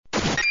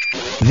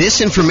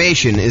This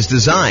information is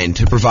designed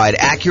to provide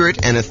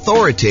accurate and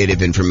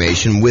authoritative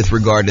information with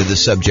regard to the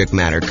subject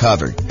matter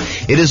covered.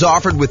 It is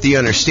offered with the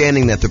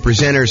understanding that the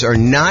presenters are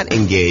not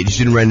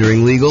engaged in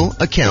rendering legal,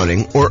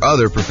 accounting, or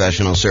other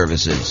professional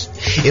services.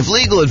 If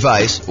legal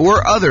advice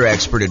or other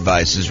expert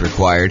advice is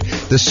required,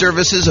 the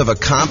services of a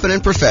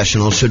competent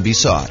professional should be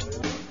sought.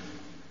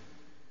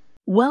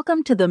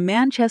 Welcome to the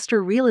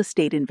Manchester Real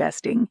Estate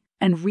Investing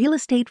and Real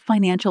Estate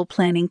Financial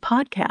Planning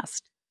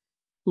podcast.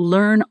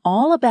 Learn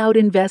all about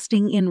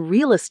investing in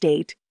real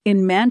estate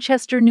in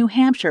Manchester, New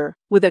Hampshire,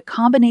 with a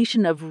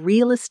combination of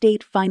real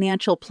estate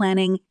financial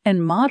planning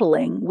and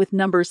modeling with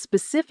numbers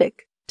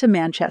specific to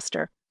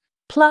Manchester,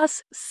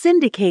 plus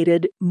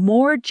syndicated,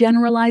 more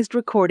generalized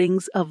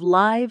recordings of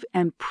live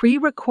and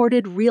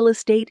pre-recorded real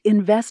estate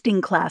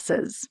investing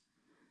classes.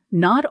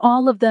 Not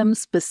all of them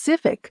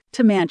specific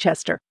to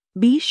Manchester.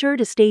 Be sure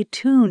to stay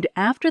tuned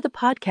after the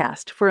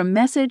podcast for a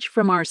message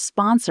from our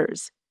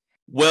sponsors.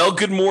 Well,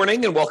 good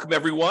morning and welcome,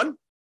 everyone.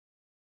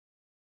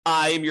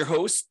 I am your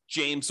host,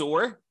 James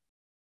Orr.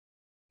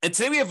 And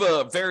today we have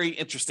a very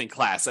interesting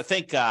class. I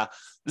think this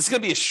is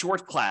going to be a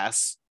short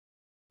class,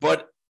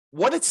 but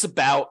what it's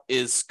about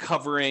is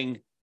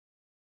covering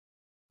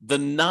the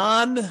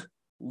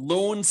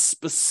non-loan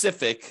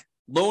specific,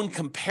 loan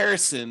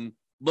comparison,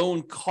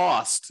 loan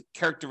cost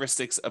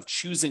characteristics of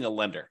choosing a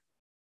lender.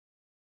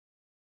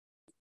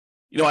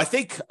 You know, I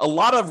think a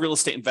lot of real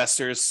estate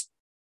investors,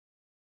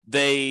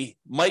 they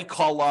might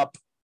call up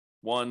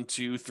 1,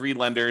 2, 3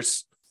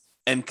 lenders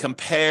and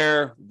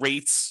compare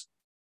rates,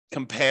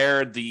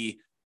 compare the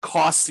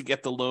cost to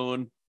get the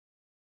loan.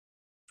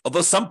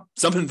 Although some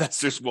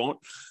investors won't.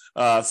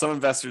 Some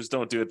investors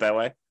don't do it that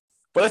way.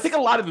 But I think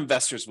a lot of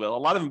investors will. A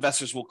lot of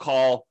investors will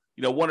call,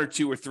 1 or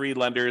 2 or 3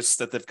 lenders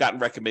that they've gotten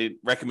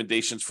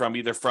recommendations from,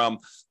 either from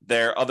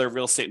their other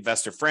real estate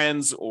investor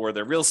friends or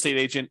their real estate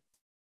agent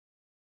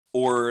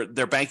or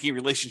their banking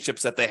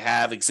relationships that they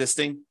have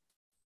existing.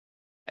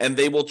 And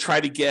they will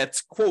try to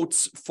get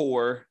quotes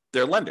for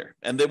their lender.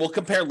 And they will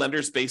compare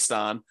lenders based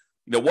on,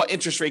 what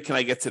interest rate can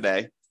I get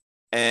today?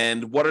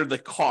 And what are the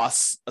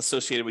costs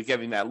associated with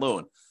getting that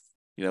loan?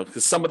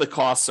 Because some of the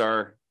costs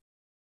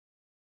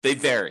they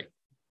vary.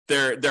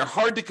 They're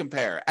hard to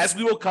compare, as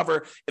we will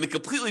cover in a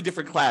completely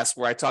different class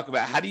where I talk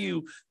about how do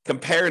you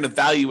compare and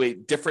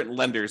evaluate different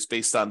lenders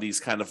based on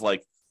these kind of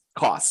like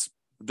costs.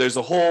 There's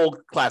a whole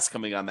class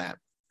coming on that.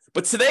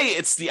 But today,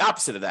 it's the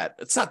opposite of that.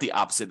 It's not the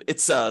opposite.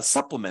 It's a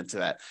supplement to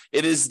that.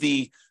 It is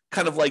the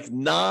kind of like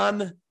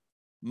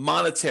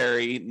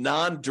non-monetary,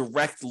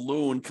 non-direct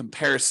loan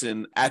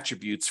comparison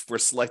attributes for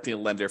selecting a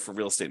lender for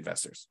real estate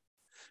investors.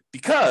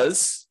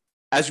 Because,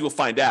 as you will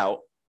find out,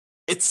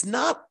 it's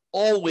not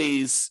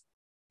always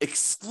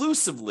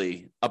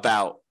exclusively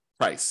about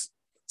price.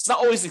 It's not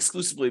always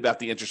exclusively about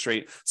the interest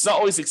rate. It's not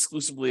always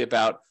exclusively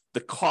about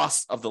the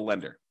cost of the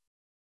lender.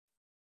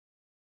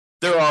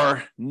 There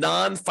are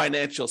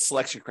non-financial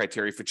selection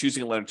criteria for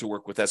choosing a lender to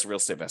work with as a real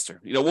estate investor.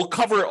 We'll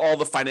cover all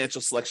the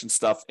financial selection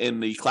stuff in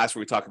the class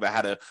where we talk about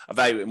how to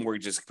evaluate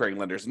mortgages comparing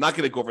lenders. I'm not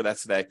going to go over that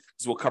today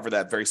because we'll cover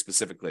that very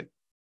specifically.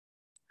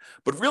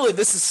 But really,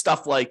 this is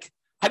stuff like,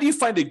 how do you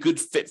find a good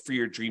fit for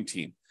your dream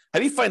team? How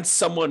do you find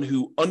someone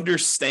who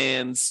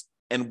understands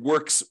and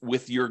works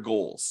with your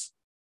goals,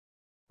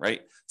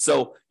 right?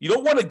 So you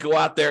don't want to go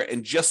out there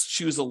and just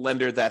choose a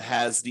lender that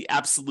has the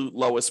absolute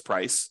lowest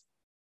price.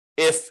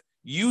 If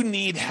you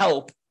need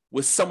help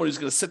with someone who's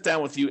going to sit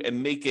down with you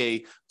and make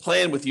a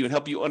plan with you and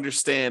help you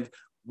understand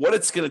what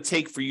it's going to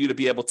take for you to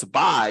be able to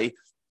buy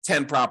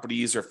 10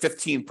 properties or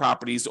 15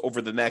 properties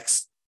over the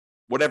next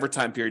whatever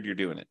time period you're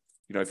doing it.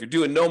 If you're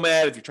doing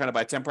Nomad, if you're trying to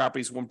buy 10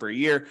 properties, 1 per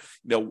year,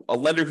 a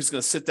lender who's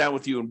going to sit down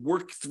with you and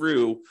work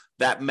through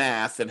that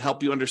math and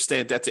help you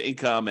understand debt to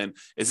income. And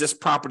is this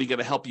property going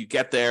to help you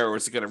get there, or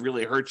is it going to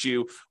really hurt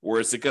you?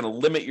 Or is it going to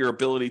limit your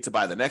ability to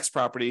buy the next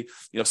property?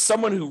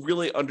 Someone who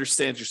really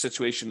understands your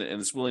situation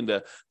and is willing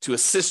to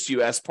assist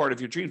you as part of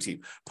your dream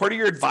team, part of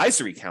your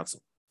advisory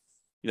council.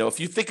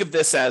 If you think of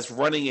this as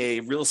running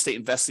a real estate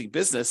investing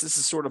business, this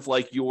is sort of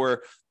like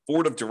your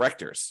board of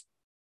directors,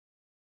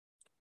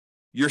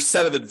 your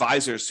set of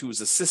advisors who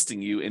is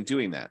assisting you in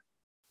doing that.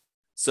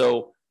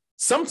 So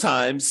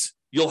sometimes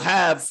you'll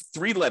have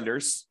 3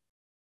 lenders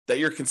that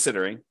you're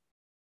considering,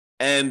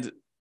 and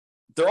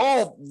they're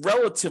all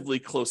relatively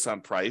close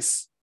on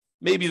price.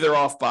 Maybe they're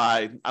off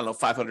by,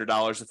 $500,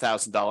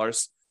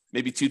 $1,000,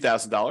 maybe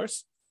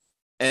 $2,000.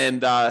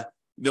 And,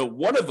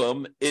 one of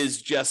them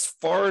is just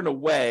far and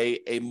away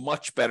a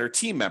much better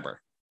team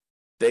member.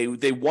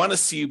 They want to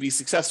see you be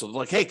successful. They're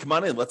like, hey, come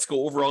on in. Let's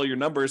go over all your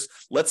numbers.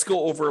 Let's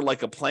go over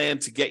like a plan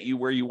to get you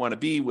where you want to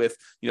be with,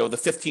 the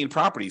 15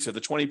 properties or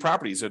the 20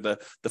 properties or the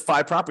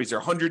 5 properties or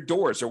 100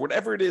 doors or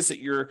whatever it is that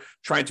you're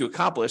trying to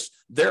accomplish.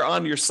 They're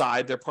on your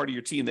side. They're part of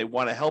your team. They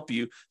want to help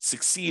you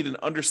succeed and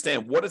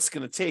understand what it's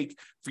going to take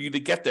for you to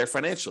get there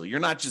financially. You're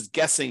not just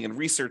guessing and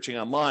researching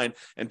online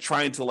and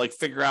trying to like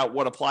figure out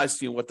what applies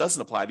to you and what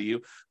doesn't apply to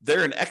you.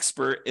 They're an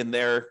expert in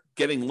their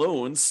getting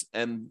loans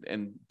and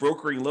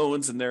brokering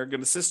loans, and they're going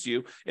to assist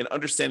you in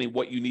understanding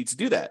what you need to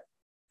do that.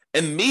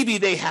 And maybe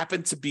they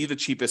happen to be the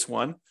cheapest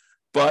one,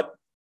 but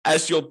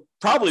as you'll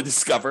probably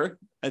discover,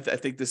 I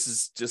think this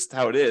is just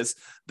how it is,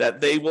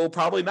 that they will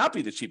probably not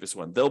be the cheapest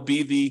one. They'll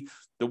be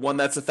the one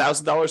that's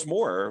 $1,000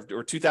 more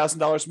or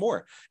 $2,000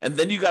 more. And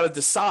then you got to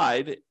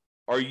decide,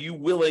 are you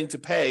willing to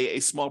pay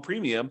a small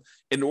premium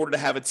in order to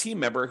have a team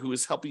member who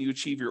is helping you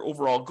achieve your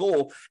overall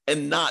goal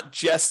and not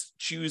just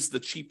choose the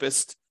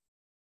cheapest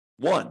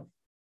one?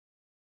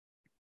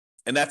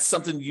 And that's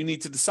something you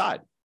need to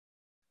decide.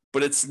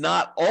 But it's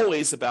not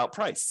always about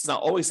price. It's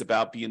not always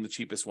about being the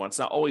cheapest one. It's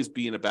not always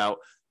being about,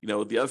 the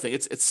other thing.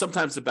 It's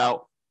sometimes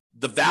about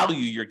the value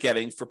you're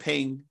getting for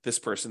paying this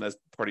person as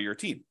part of your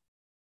team.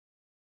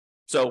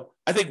 So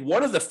I think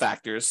one of the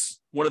factors,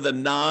 one of the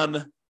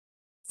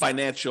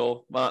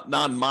non-financial,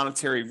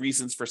 non-monetary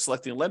reasons for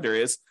selecting a lender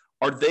is,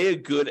 are they a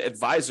good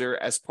advisor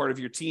as part of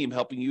your team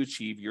helping you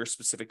achieve your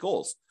specific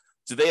goals?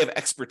 Do they have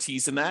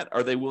expertise in that?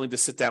 Are they willing to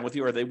sit down with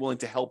you? Are they willing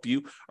to help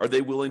you? Are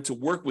they willing to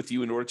work with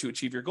you in order to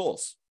achieve your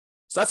goals?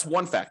 So that's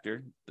one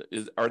factor.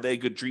 Are they a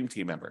good dream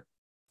team member?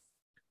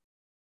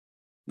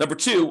 Number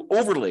two,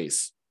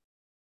 overlays.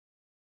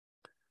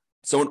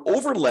 So an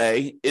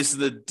overlay is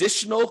an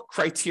additional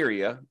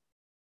criteria,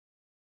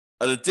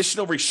 an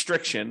additional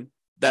restriction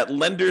that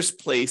lenders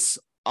place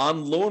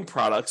on loan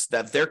products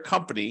that their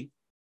company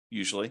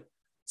usually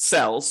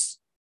sells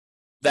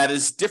that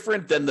is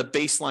different than the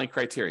baseline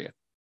criteria.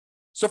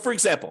 So for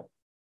example,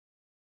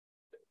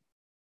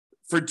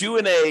 for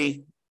doing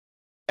a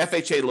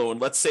FHA loan,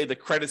 let's say the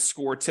credit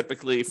score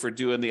typically for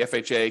doing the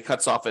FHA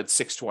cuts off at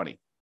 620.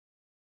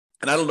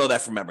 And I don't know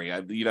that from memory.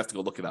 You'd have to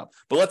go look it up.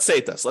 But let's say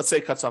it does. Let's say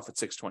it cuts off at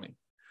 620.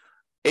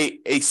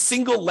 A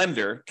single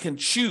lender can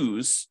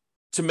choose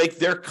to make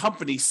their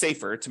company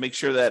safer, to make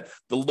sure that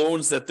the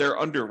loans that they're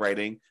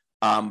underwriting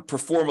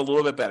perform a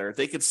little bit better.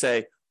 They could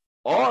say,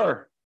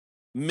 our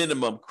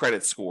minimum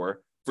credit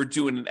score for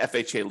doing an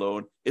FHA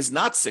loan is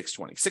not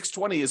 620.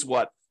 620 is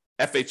what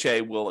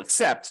FHA will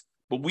accept,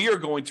 but we are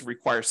going to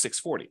require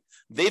 640.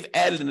 They've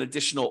added an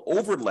additional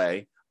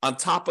overlay on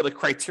top of the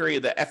criteria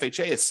that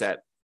FHA has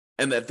set,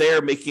 and that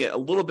they're making it a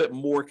little bit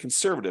more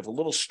conservative, a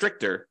little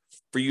stricter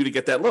for you to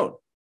get that loan.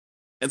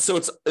 And so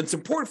it's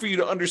important for you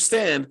to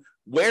understand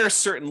where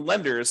certain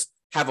lenders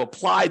have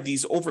applied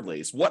these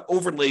overlays, what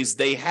overlays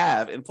they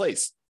have in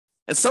place.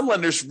 And some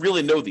lenders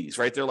really know these,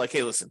 right? They're like,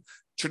 hey, listen,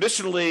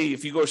 traditionally,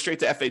 if you go straight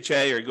to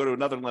FHA or you go to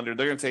another lender,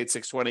 they're going to say it's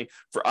 620.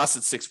 For us,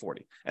 it's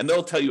 640. And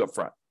they'll tell you up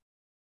front.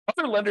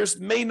 Other lenders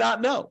may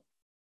not know.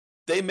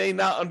 They may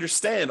not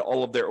understand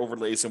all of their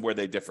overlays and where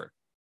they differ,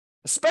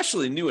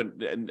 especially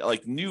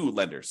new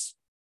lenders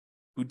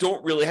who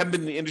haven't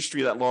been in the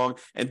industry that long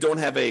and don't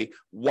have a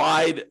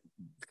wide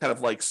kind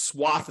of like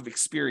swath of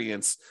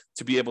experience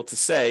to be able to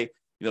say,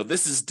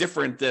 this is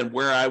different than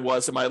where I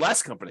was in my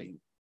last company.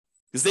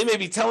 Because they may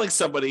be telling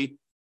somebody,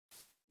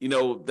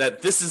 that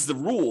this is the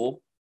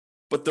rule,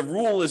 but the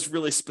rule is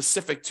really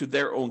specific to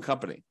their own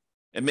company.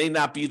 It may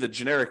not be the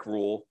generic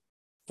rule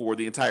for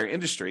the entire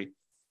industry,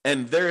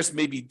 and theirs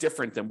may be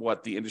different than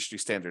what the industry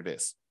standard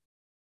is.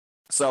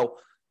 So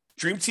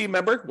dream team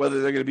member,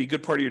 whether they're going to be a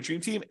good part of your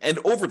dream team, and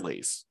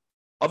overlays.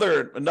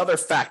 Another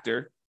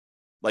factor,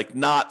 like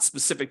not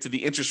specific to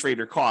the interest rate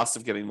or cost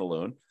of getting the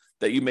loan,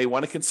 that you may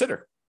want to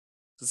consider.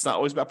 It's not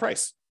always about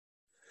price.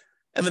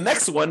 And the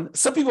next one,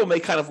 some people may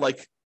kind of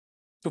like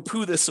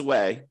poo-poo this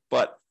away,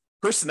 but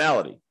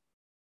personality.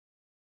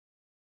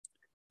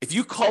 If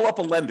you call up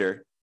a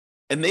lender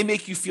and they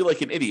make you feel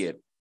like an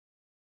idiot,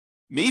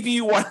 maybe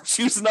you want to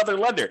choose another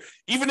lender,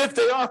 even if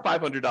they are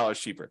 $500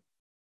 cheaper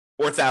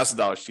or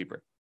 $1,000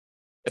 cheaper.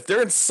 If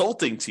they're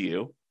insulting to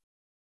you,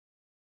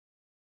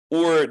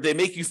 or they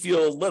make you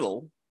feel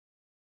little,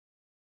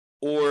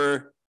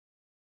 or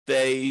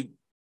they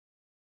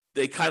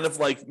kind of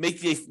like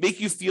make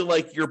you feel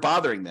like you're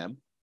bothering them,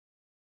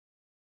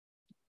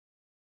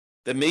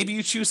 then maybe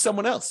you choose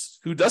someone else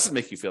who doesn't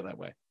make you feel that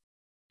way.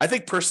 I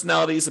think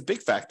personality is a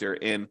big factor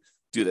in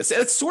do this.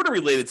 And it's sort of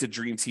related to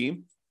Dream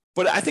Team,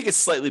 but I think it's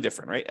slightly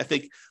different, right? I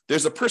think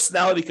there's a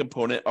personality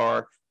component,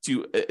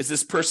 is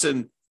this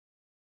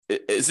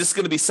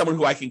going to be someone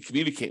who I can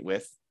communicate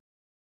with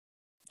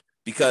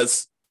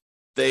because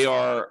they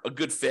are a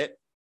good fit,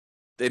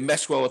 they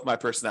mesh well with my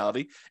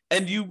personality,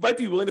 and you might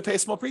be willing to pay a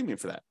small premium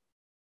for that.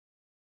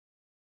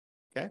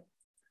 Okay?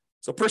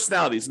 So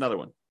personality is another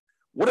one.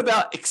 What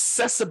about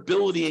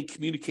accessibility and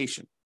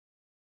communication?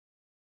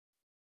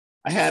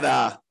 I had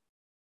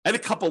a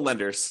couple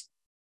lenders.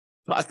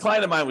 A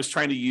client of mine was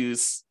trying to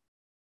use,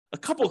 a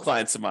couple of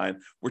clients of mine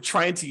were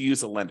trying to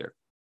use a lender.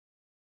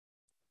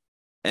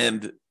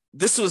 And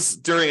this was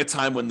during a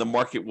time when the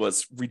market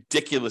was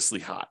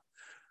ridiculously hot.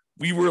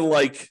 We were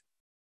like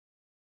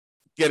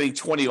getting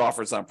 20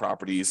 offers on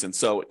properties. And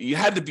so you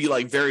had to be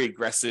like very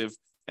aggressive.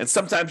 And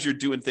sometimes you're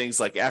doing things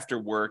like after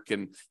work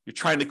and you're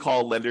trying to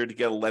call a lender to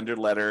get a lender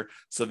letter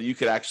so that you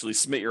could actually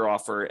submit your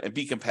offer and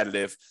be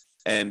competitive.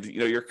 And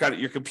you're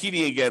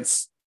competing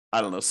against,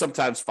 I don't know,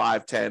 sometimes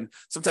 5, 10,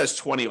 sometimes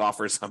 20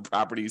 offers on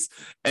properties.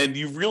 And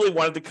you really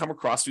wanted to come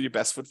across with your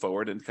best foot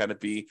forward and kind of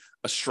be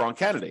a strong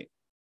candidate.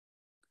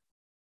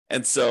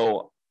 And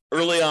so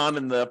early on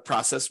in the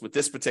process with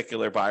this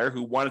particular buyer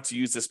who wanted to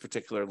use this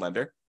particular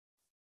lender,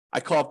 I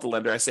call up the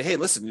lender. I say, hey,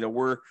 listen,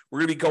 we're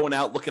going to be going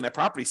out looking at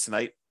properties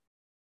tonight.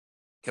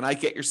 Can I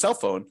get your cell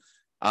phone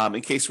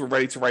in case we're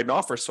ready to write an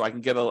offer so I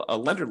can get a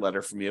lender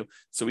letter from you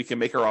so we can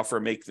make our offer,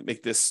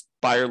 make this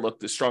buyer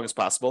look as strong as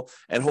possible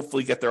and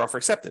hopefully get their offer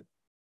accepted?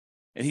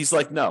 And he's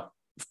like, no,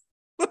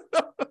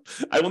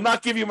 I will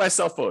not give you my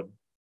cell phone.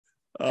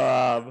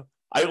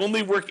 I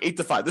only work 8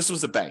 to 5. This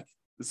was a bank.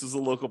 This was a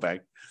local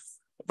bank.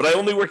 But I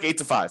only work 8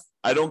 to 5.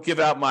 I don't give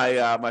out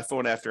my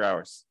phone after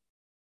hours.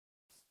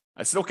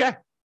 I said, okay.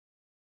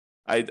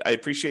 I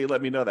appreciate you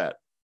letting me know that.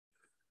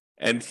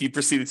 And he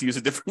proceeded to use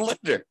a different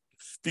lender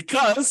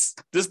because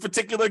this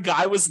particular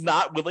guy was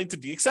not willing to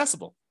be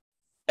accessible.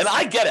 And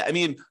I get it. I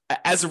mean,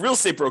 as a real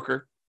estate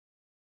broker,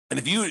 and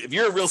if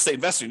you're a real estate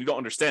investor and you don't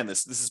understand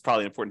this is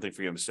probably an important thing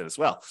for you to understand as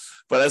well.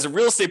 But as a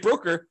real estate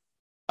broker,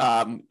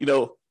 I'll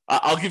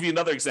give you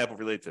another example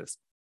related to this.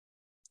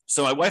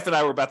 So my wife and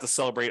I were about to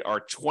celebrate our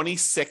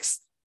 26th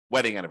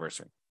wedding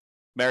anniversary.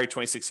 Married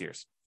 26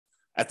 years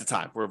at the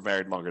time. We're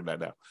married longer than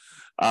that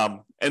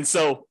now. And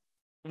so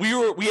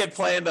we had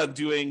planned on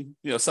doing,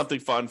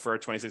 something fun for our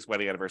 26th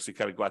wedding anniversary,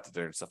 kind of go out to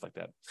dinner and stuff like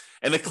that.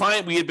 And the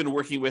client we had been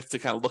working with to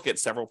kind of look at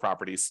several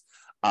properties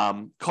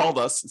called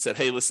us and said,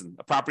 hey, listen,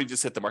 a property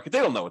just hit the market. They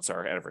don't know it's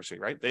our anniversary,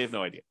 right? They have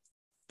no idea.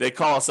 They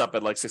call us up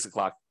at like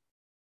 6:00.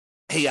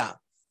 Hey,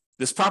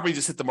 this property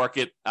just hit the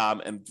market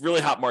and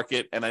really hot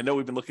market. And I know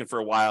we've been looking for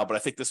a while, but I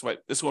think this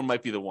one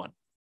might be the one.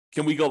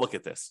 Can we go look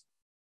at this?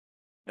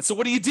 And so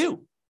what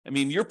do? I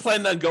mean, you're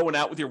planning on going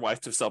out with your wife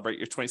to celebrate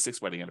your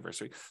 26th wedding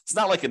anniversary. It's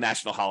not like a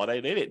national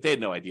holiday. They had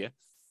no idea.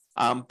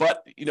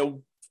 But,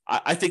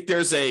 I think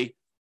there's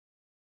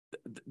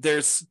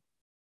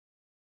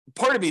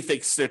part of me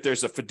thinks that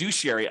there's a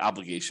fiduciary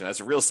obligation as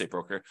a real estate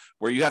broker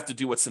where you have to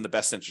do what's in the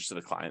best interest of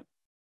the client.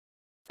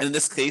 And in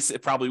this case,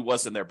 it probably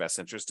was in their best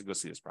interest to go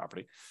see this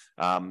property.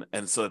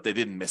 And so that they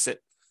didn't miss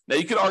it. Now,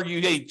 you could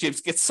argue, hey,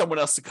 James, get someone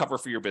else to cover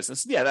for your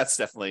business. Yeah, that's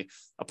definitely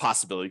a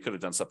possibility. You could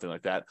have done something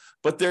like that.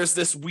 But there's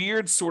this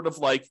weird sort of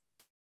like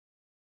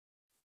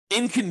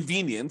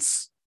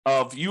inconvenience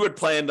of you had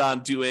planned on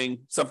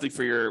doing something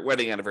for your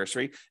wedding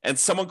anniversary, and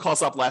someone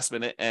calls up last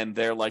minute and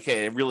they're like,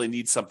 hey, I really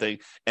need something,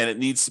 and it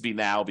needs to be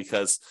now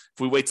because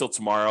if we wait till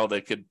tomorrow, they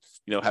could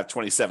have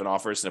 27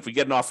 offers. And if we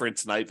get an offer in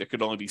tonight, there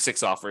could only be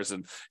 6 offers.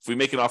 And if we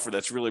make an offer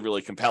that's really,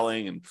 really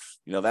compelling and,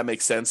 that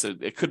makes sense,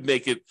 it could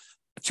make it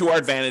to our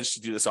advantage to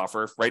do this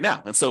offer right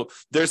now. And so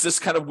there's this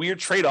kind of weird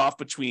trade-off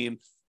between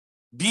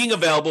being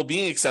available,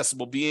 being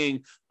accessible,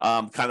 being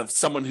kind of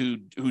someone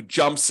who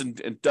jumps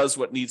and does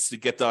what needs to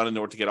get done in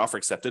order to get offer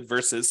accepted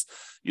versus,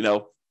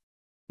 nope,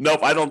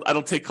 I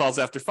don't take calls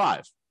after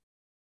 5.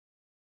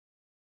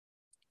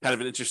 Kind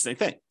of an interesting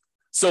thing.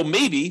 So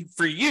maybe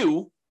for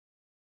you,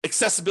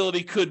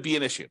 accessibility could be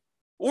an issue,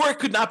 or it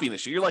could not be an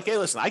issue. You're like, hey,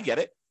 listen, I get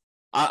it.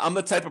 I'm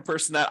the type of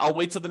person that I'll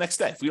wait till the next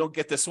day. If we don't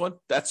get this one,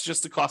 that's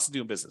just the cost of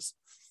doing business.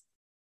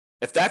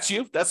 If that's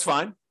you, that's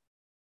fine.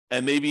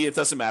 And maybe it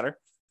doesn't matter.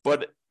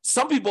 But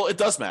some people, it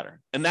does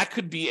matter. And that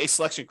could be a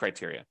selection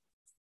criteria.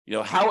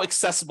 How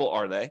accessible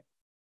are they?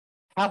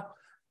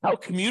 How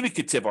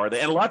communicative are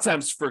they? And a lot of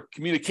times for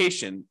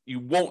communication, you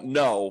won't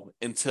know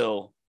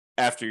until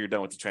after you're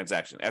done with the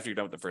transaction, after you're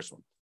done with the first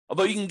one.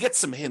 Although you can get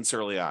some hints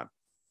early on.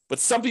 But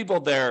some people,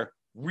 they're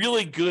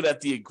really good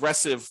at the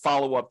aggressive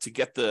follow-up to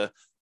get the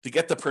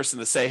person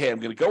to say, hey, I'm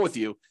going to go with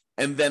you.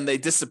 And then they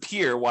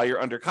disappear while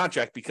you're under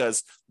contract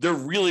because they're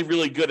really,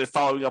 really good at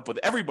following up with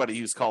everybody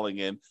who's calling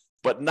in,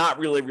 but not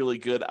really, really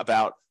good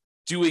about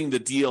doing the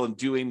deal and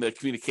doing the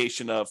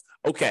communication of,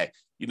 okay,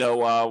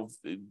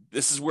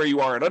 this is where you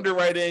are in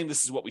underwriting.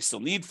 This is what we still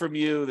need from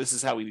you. This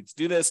is how we need to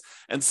do this.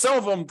 And some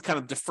of them kind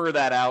of refer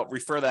that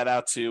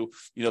out to,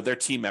 their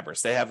team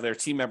members. They have their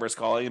team members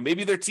calling, and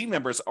maybe their team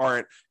members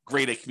aren't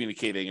great at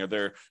communicating, or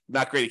they're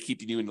not great at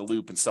keeping you in the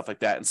loop and stuff like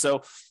that. And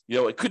so,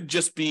 it could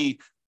just be,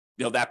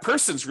 that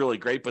person's really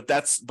great, but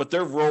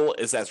their role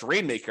is as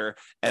rainmaker,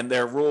 and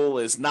their role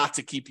is not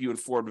to keep you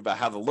informed about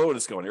how the loan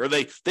is going, or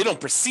they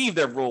don't perceive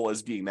their role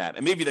as being that.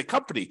 And maybe the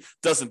company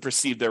doesn't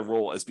perceive their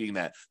role as being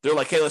that. They're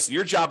like, hey, listen,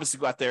 your job is to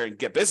go out there and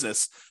get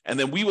business, and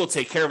then we will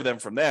take care of them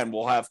from then.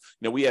 We'll have,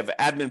 we have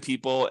admin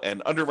people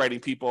and underwriting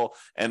people,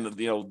 and,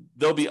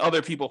 there'll be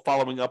other people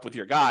following up with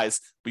your guys,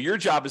 but your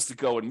job is to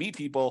go and meet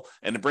people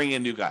and to bring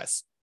in new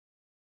guys.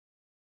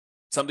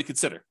 Something to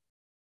consider.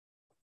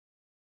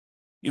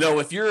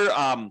 If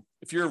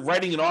you're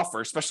writing an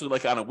offer, especially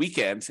like on a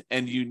weekend,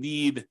 and you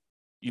need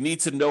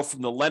to know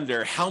from the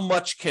lender how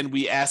much can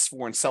we ask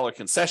for in seller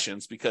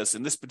concessions, because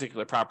in this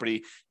particular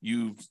property,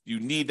 you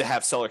need to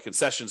have seller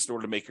concessions in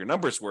order to make your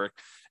numbers work,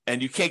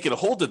 and you can't get a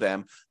hold of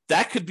them,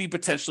 that could be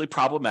potentially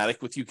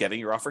problematic with you getting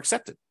your offer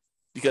accepted,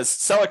 because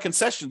seller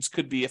concessions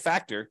could be a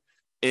factor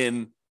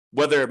in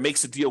whether it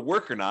makes a deal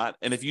work or not.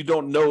 And if you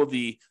don't know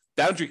the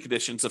boundary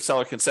conditions of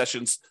seller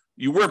concessions,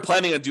 you weren't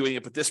planning on doing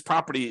it, but this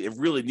property, it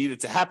really needed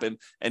to happen,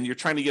 and you're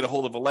trying to get a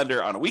hold of a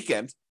lender on a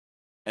weekend,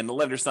 and the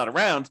lender's not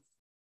around,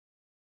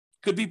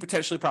 could be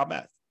potentially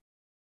problematic.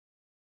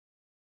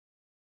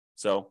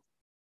 So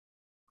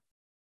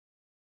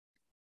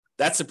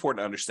That's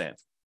important to understand.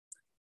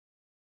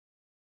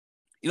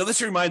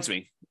 This reminds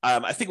me,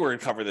 I think we're going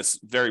to cover this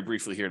very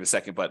briefly here in a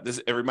second, but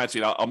it reminds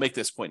me, I'll make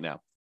this point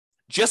now.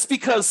 Just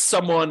because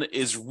someone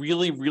is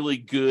really, really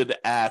good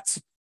at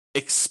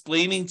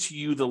explaining to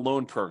you the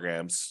loan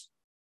programs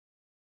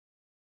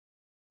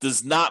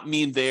does not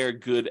mean they're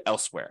good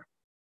elsewhere.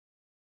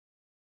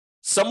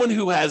 Someone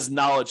who has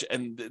knowledge,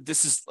 and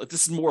this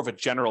is more of a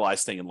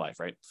generalized thing in life,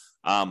 right?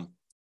 I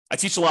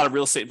teach a lot of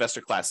real estate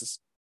investor classes.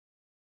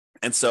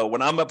 And so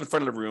when I'm up in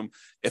front of the room,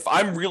 if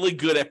I'm really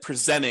good at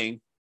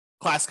presenting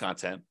class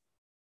content,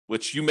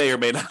 which you may or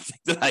may not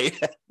think that I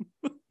am,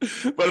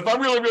 but if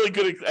I'm really, really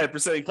good at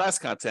presenting class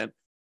content,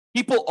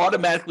 people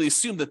automatically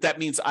assume that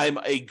means I'm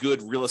a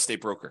good real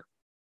estate broker,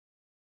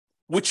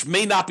 which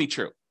may not be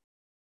true.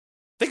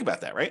 Think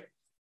about that, right?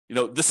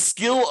 The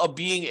skill of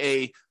being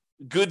a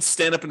good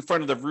stand up in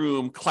front of the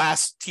room,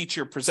 class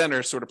teacher,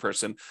 presenter sort of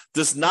person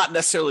does not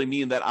necessarily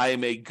mean that I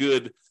am a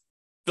good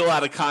fill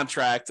out a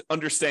contract,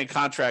 understand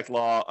contract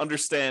law,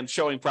 understand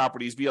showing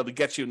properties, be able to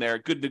get you in there,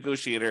 good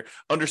negotiator,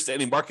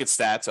 understanding market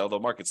stats, although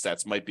market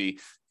stats might be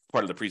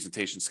part of the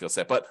presentation skill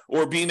set,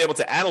 or being able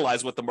to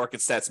analyze what the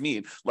market stats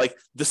mean. Like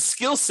the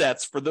skill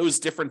sets for those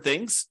different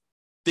things,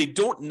 they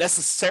don't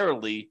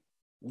necessarily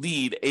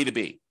lead A to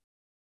B.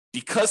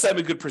 Because I'm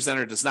a good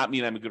presenter does not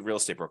mean I'm a good real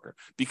estate broker.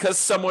 Because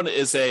someone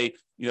is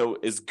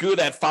is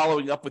good at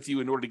following up with you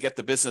in order to get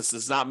the business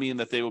does not mean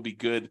that they will be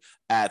good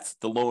at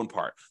the loan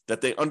part, that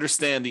they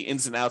understand the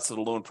ins and outs of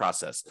the loan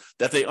process,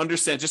 that they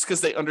understand, just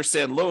because they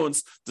understand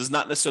loans does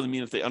not necessarily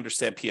mean that they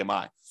understand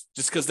PMI.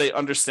 Just because they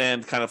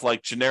understand kind of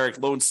like generic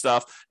loan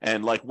stuff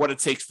and like what it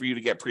takes for you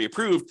to get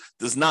pre-approved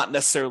does not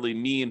necessarily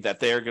mean that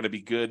they are going to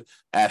be good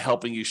at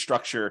helping you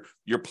structure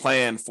your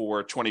plan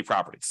for 20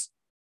 properties.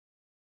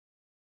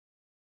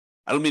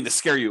 I don't mean to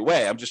scare you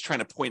away. I'm just trying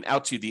to point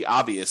out to you the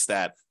obvious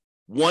that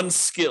one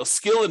skill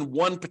in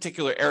one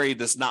particular area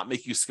does not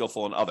make you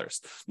skillful in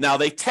others. Now,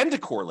 they tend to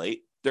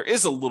correlate. There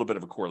is a little bit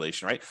of a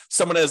correlation, right?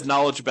 Someone has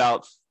knowledge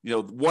about,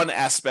 one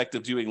aspect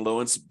of doing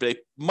loans, they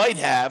might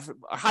have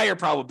a higher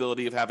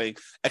probability of having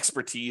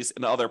expertise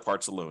in other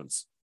parts of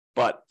loans.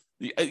 But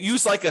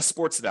use like a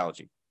sports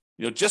analogy.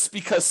 Just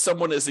because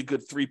someone is a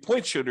good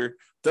 3-point shooter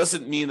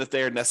doesn't mean that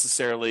they are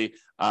necessarily,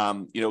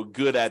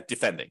 good at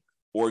defending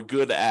or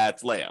good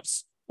at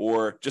layups,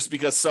 or just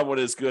because someone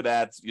is good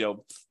at,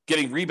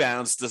 getting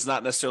rebounds does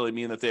not necessarily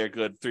mean that they're a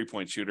good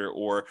 3-point shooter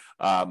or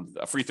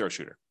a free throw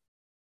shooter,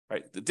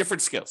 right? The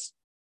different skills.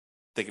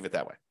 Think of it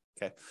that way.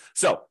 Okay.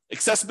 So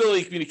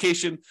accessibility,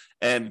 communication,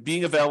 and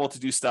being available to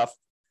do stuff.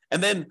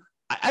 And then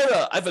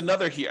I have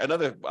another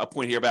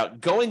point here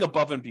about going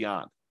above and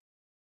beyond.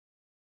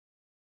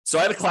 So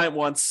I had a client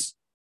once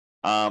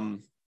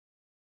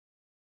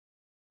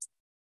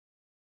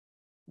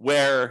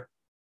where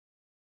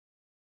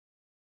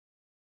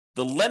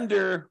the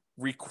lender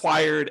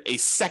required a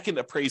second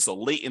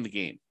appraisal late in the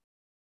game.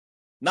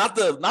 Not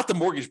the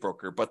mortgage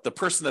broker, but the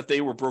person that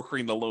they were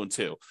brokering the loan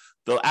to,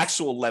 the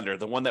actual lender,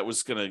 the one that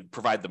was going to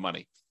provide the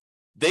money.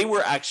 They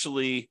were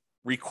actually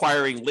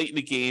requiring late in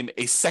the game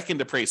a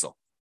second appraisal.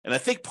 And I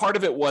think part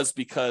of it was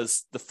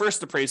because the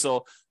first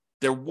appraisal,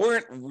 there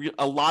weren't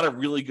a lot of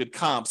really good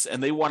comps,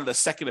 and they wanted a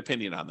second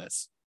opinion on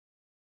this.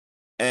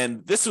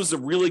 And this was a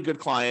really good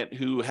client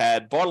who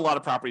had bought a lot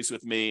of properties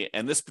with me,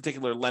 and this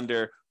particular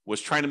lender was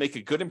trying to make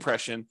a good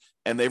impression,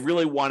 and they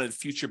really wanted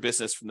future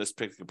business from this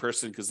particular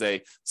person because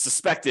they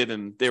suspected,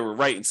 and they were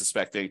right in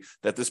suspecting,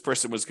 that this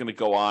person was going to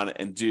go on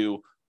and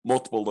do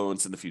multiple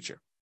loans in the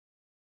future.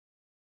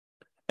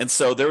 And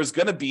so there was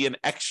going to be an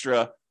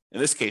extra,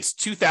 in this case,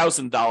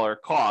 $2,000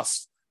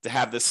 cost to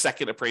have this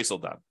second appraisal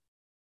done.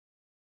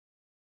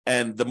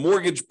 And the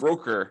mortgage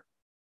broker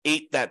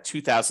ate that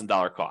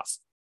 $2,000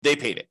 cost. They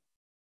paid it.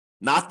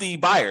 Not the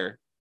buyer,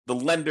 the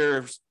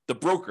lender, the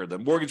broker, the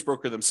mortgage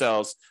broker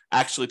themselves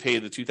actually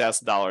paid the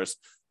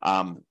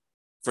 $2,000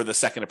 for the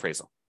second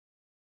appraisal.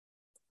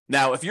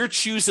 Now, if you're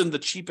choosing the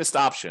cheapest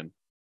option,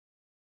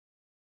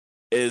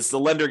 is the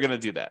lender going to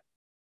do that?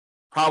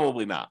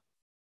 Probably not.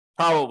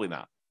 Probably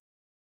not.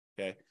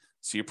 Okay.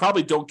 So you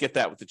probably don't get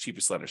that with the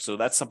cheapest lender. So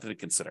that's something to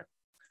consider.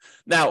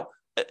 Now,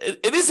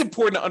 it is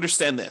important to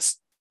understand this.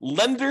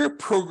 Lender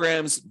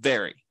programs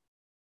vary.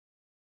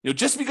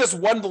 Just because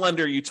one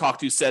lender you talk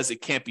to says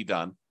it can't be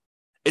done,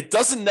 it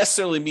doesn't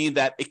necessarily mean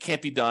that it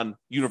can't be done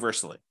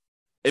universally.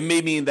 It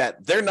may mean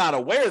that they're not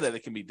aware that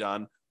it can be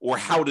done or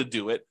how to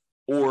do it,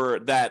 or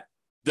that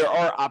there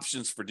are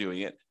options for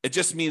doing it. It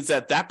just means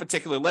that that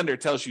particular lender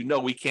tells you, no,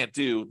 we can't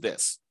do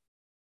this.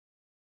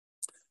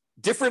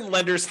 Different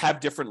lenders have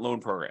different loan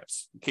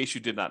programs, in case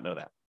you did not know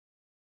that.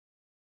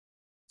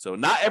 So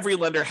not every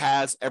lender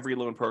has every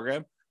loan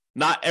program.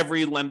 Not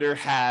every lender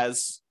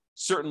has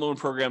certain loan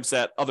programs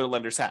that other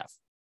lenders have.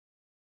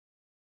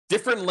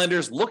 Different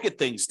lenders look at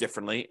things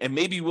differently and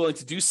may be willing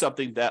to do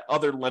something that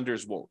other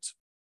lenders won't.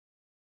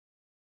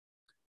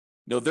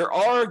 There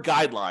are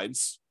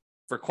guidelines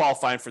for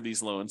qualifying for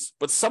these loans,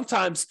 but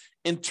sometimes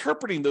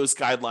interpreting those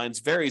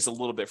guidelines varies a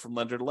little bit from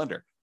lender to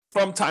lender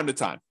from time to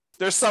time.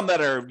 There's some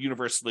that are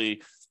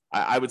universally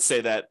I would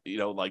say that,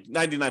 like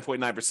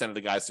 99.9% of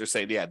the guys, they're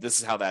saying, yeah, this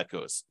is how that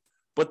goes.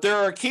 But there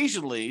are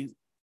occasionally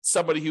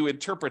somebody who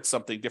interprets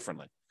something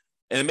differently.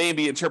 And it may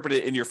be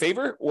interpreted in your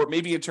favor, or it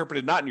may be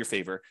interpreted not in your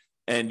favor.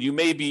 And you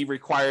may be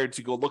required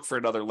to go look for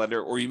another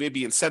lender, or you may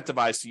be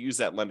incentivized to use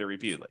that lender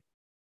repeatedly.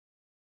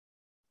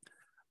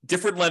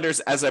 Different lenders,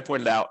 as I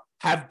pointed out,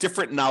 have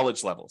different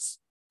knowledge levels.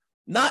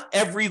 Not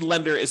every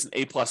lender is an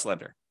A+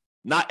 lender.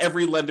 Not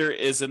every lender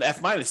is an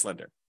F-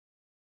 lender.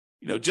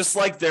 Just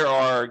like there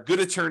are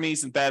good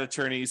attorneys and bad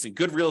attorneys, and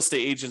good real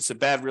estate agents and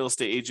bad real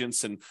estate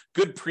agents, and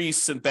good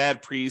priests and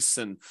bad priests,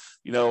 and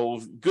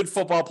good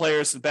football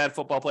players and bad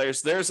football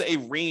players, there's a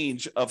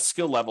range of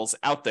skill levels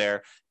out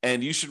there,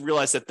 and you should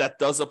realize that that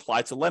does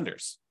apply to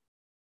lenders.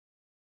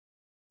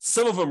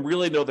 Some of them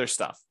really know their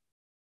stuff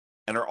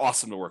and are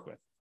awesome to work with.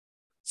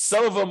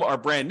 Some of them are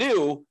brand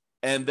new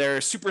and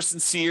they're super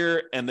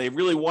sincere and they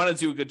really want to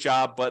do a good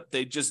job, but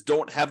they just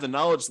don't have the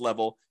knowledge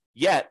level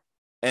yet.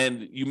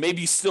 And you may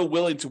be still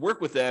willing to work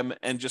with them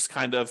and just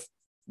kind of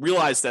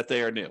realize that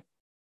they are new.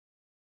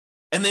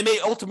 And they may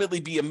ultimately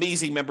be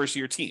amazing members of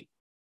your team.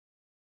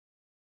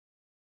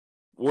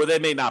 Or they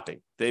may not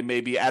be. They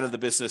may be out of the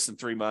business in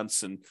 3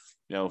 months and,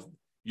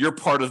 you're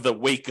part of the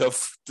wake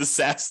of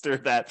disaster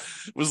that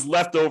was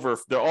left over,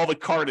 all the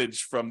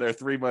carnage from their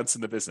 3 months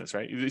in the business,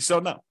 right? You just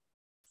don't know.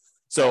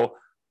 So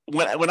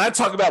when I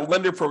talk about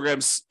lender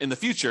programs in the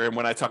future, and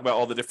when I talk about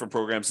all the different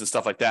programs and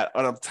stuff like that,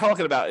 what I'm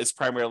talking about is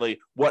primarily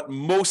what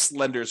most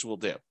lenders will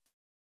do.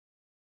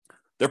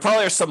 There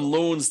probably are some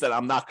loans that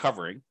I'm not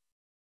covering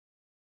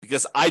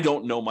because I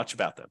don't know much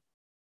about them.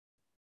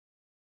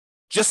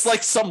 Just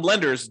like some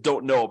lenders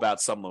don't know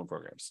about some loan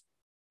programs.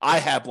 I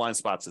have blind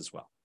spots as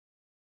well.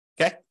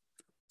 Okay?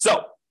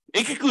 So,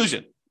 in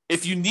conclusion,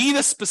 if you need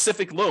a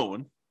specific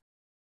loan,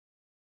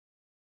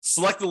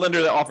 select the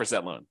lender that offers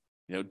that loan.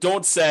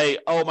 Don't say,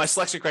 oh, my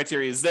selection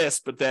criteria is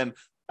this, but then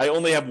I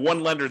only have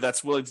one lender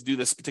that's willing to do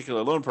this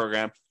particular loan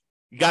program.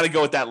 You got to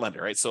go with that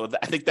lender, right? So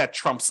I think that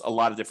trumps a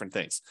lot of different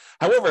things.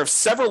 However, if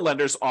several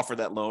lenders offer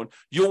that loan,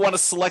 you'll want to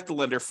select the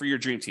lender for your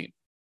dream team.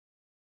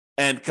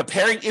 And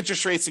comparing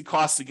interest rates and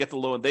costs to get the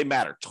loan, they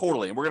matter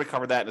totally. And we're going to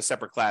cover that in a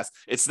separate class.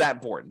 It's that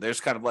important.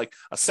 There's kind of like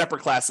a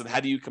separate class of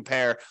how do you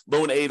compare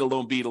loan A to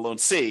loan B to loan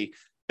C,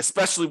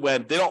 especially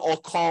when they don't all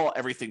call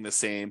everything the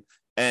same.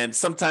 And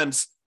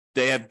sometimes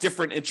they have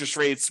different interest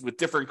rates with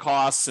different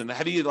costs. And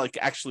how do you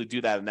actually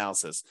do that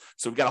analysis?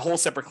 So we've got a whole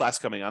separate class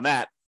coming on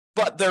that.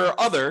 But there are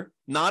other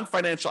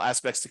non-financial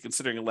aspects to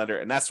considering a lender,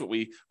 and that's what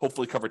we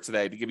hopefully covered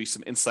today to give you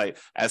some insight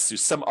as to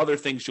some other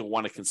things you'll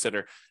want to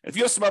consider. And if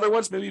you have some other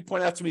ones, maybe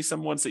point out to me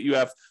some ones that you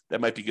have that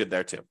might be good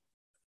there too.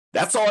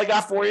 That's all I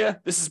got for you.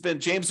 This has been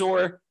James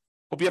Orr.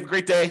 Hope you have a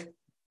great day.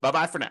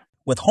 Bye-bye for now.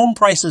 With home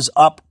prices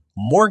up,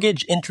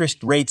 mortgage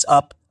interest rates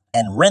up,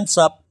 and rents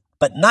up,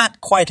 but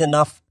not quite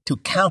enough to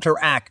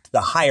counteract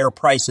the higher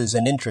prices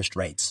and interest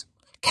rates,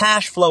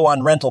 cash flow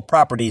on rental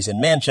properties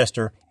in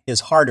Manchester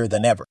is harder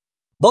than ever.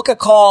 Book a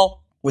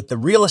call with the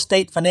Real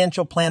Estate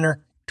Financial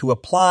Planner to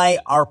apply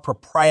our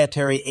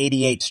proprietary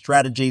 88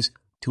 strategies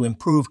to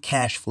improve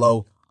cash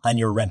flow on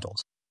your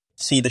rentals.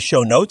 See the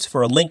show notes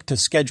for a link to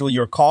schedule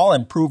your call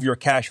and improve your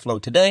cash flow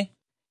today.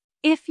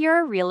 If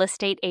you're a real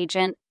estate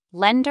agent,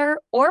 lender,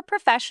 or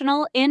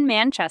professional in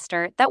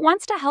Manchester that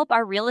wants to help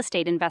our real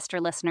estate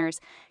investor listeners,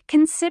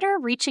 consider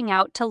reaching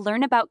out to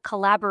learn about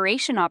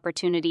collaboration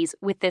opportunities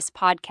with this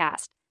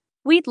podcast.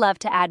 We'd love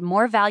to add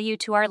more value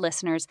to our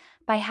listeners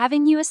by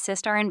having you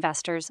assist our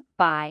investors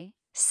buy,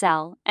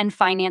 sell, and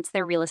finance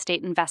their real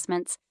estate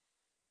investments.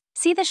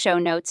 See the show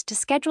notes to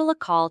schedule a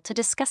call to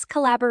discuss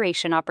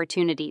collaboration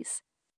opportunities.